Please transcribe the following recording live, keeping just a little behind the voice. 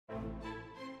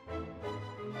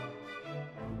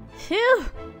Phew!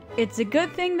 It's a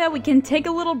good thing that we can take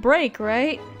a little break,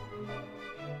 right?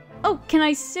 Oh, can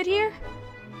I sit here?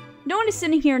 No one is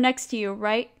sitting here next to you,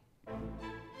 right?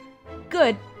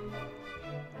 Good.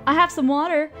 I have some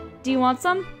water. Do you want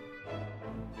some?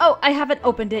 Oh, I haven't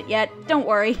opened it yet. Don't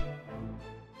worry.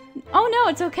 Oh no,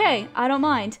 it's okay. I don't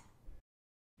mind.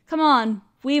 Come on.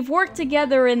 We've worked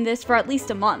together in this for at least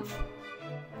a month.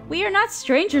 We are not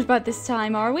strangers by this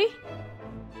time, are we?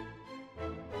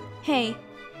 Hey,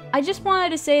 I just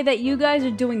wanted to say that you guys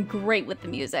are doing great with the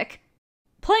music.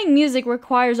 Playing music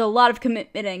requires a lot of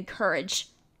commitment and courage.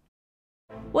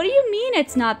 What do you mean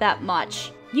it's not that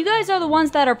much? You guys are the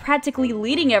ones that are practically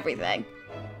leading everything.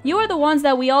 You are the ones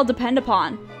that we all depend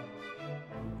upon.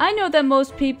 I know that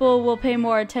most people will pay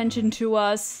more attention to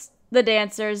us, the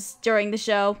dancers, during the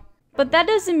show, but that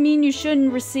doesn't mean you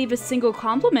shouldn't receive a single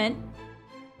compliment.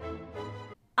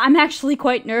 I'm actually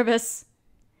quite nervous.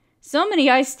 So many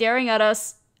eyes staring at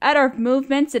us, at our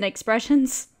movements and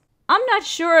expressions. I'm not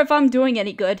sure if I'm doing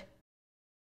any good.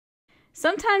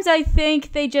 Sometimes I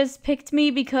think they just picked me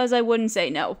because I wouldn't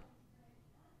say no.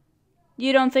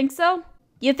 You don't think so?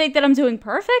 You think that I'm doing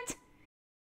perfect?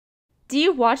 Do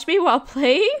you watch me while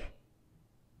playing?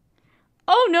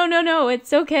 Oh, no,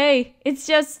 it's okay. It's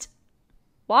just...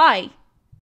 Why?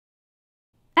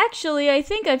 Actually, I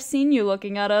think I've seen you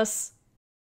looking at us.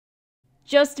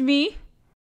 Just me?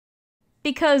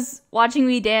 Because watching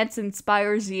me dance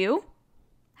inspires you?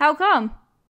 How come?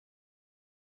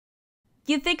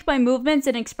 You think my movements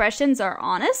and expressions are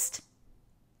honest?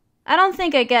 I don't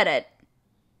think I get it.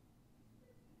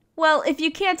 Well, if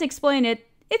you can't explain it,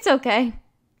 it's okay.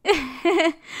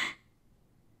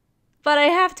 But I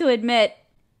have to admit,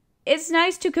 it's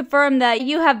nice to confirm that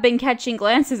you have been catching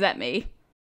glances at me.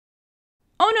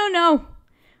 Oh, no.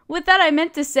 With that, I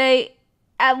meant to say,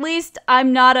 at least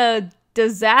I'm not a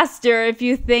disaster if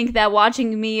you think that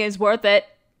watching me is worth it.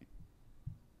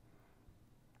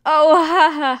 Oh,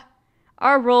 haha.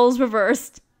 Our roles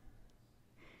reversed.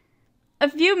 A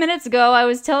few minutes ago, I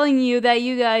was telling you that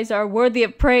you guys are worthy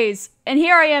of praise, and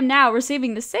here I am now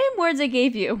receiving the same words I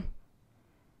gave you.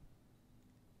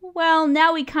 Well,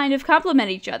 now we kind of complement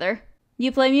each other.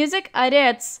 You play music, I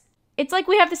dance. It's like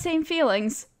we have the same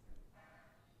feelings.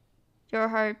 Your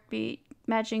heartbeat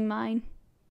matching mine.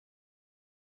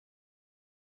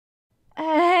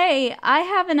 Hey, I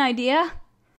have an idea.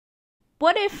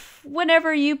 What if,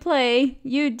 whenever you play,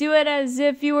 you do it as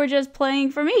if you were just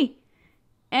playing for me?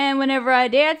 And whenever I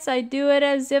dance, I do it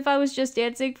as if I was just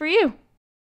dancing for you.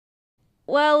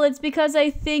 Well, it's because I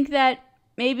think that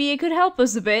maybe it could help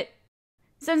us a bit,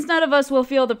 since none of us will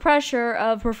feel the pressure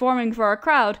of performing for our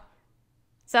crowd.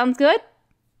 Sounds good?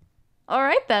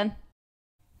 Alright then.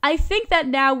 I think that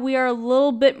now we are a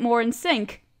little bit more in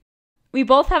sync. We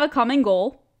both have a common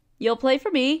goal. You'll play for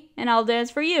me, and I'll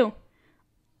dance for you.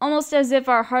 Almost as if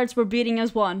our hearts were beating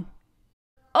as one.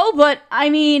 Oh, but, I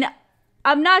mean,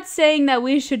 I'm not saying that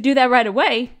we should do that right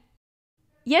away.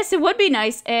 Yes, it would be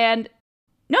nice, and...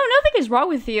 No, nothing is wrong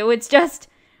with you. It's just...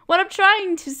 What I'm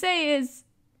trying to say is...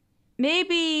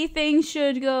 Maybe things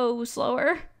should go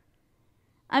slower.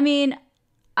 I mean,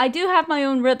 I do have my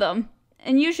own rhythm,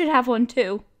 and you should have one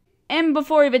too. And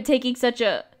before even taking such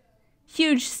a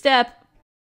huge step,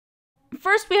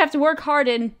 first we have to work hard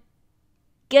in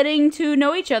getting to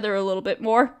know each other a little bit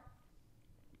more.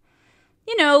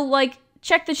 You know, like,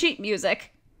 check the sheet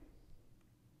music.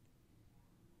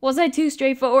 Was I too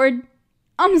straightforward?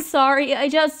 I'm sorry,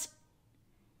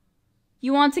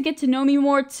 You want to get to know me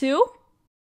more too?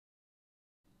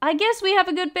 I guess we have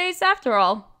a good base after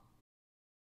all.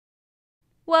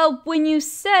 Well, when you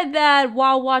said that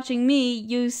while watching me,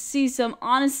 you see some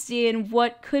honesty in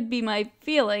what could be my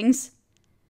feelings,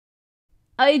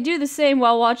 I do the same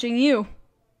while watching you.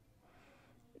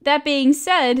 That being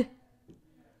said,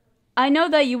 I know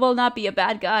that you will not be a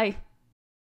bad guy.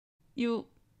 You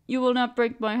will not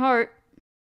break my heart.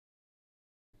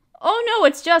 Oh no,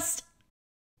 it's just...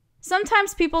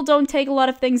 Sometimes people don't take a lot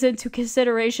of things into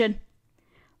consideration.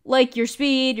 Like your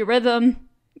speed, your rhythm,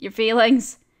 your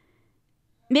feelings.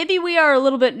 Maybe we are a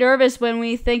little bit nervous when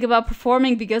we think about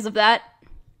performing because of that.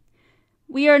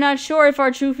 We are not sure if our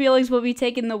true feelings will be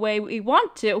taken the way we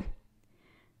want to.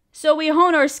 So we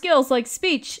hone our skills like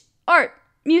speech, art,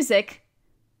 music,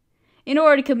 in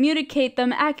order to communicate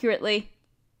them accurately.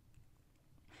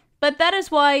 But that is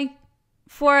why,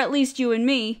 for at least you and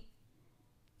me,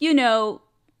 you know,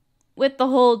 with the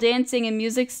whole dancing and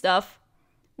music stuff,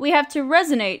 we have to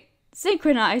resonate,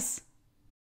 synchronize.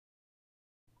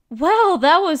 Well,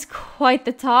 that was quite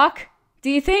the talk, do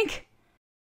you think?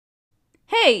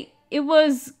 Hey, it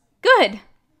was good.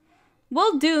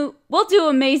 We'll do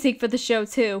amazing for the show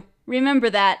too. Remember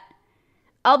that.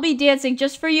 I'll be dancing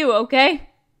just for you, okay?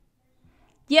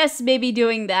 Yes, maybe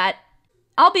doing that.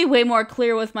 I'll be way more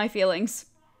clear with my feelings.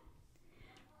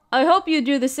 I hope you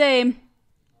do the same.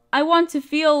 I want to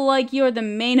feel like you're the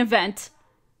main event.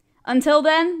 Until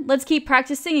then, let's keep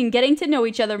practicing and getting to know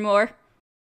each other more.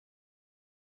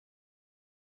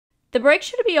 The break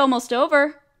should be almost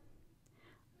over.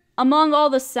 Among all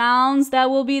the sounds that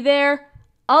will be there,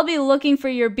 I'll be looking for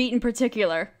your beat in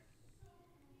particular.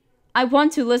 I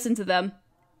want to listen to them.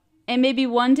 And maybe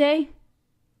one day,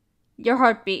 your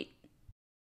heartbeat.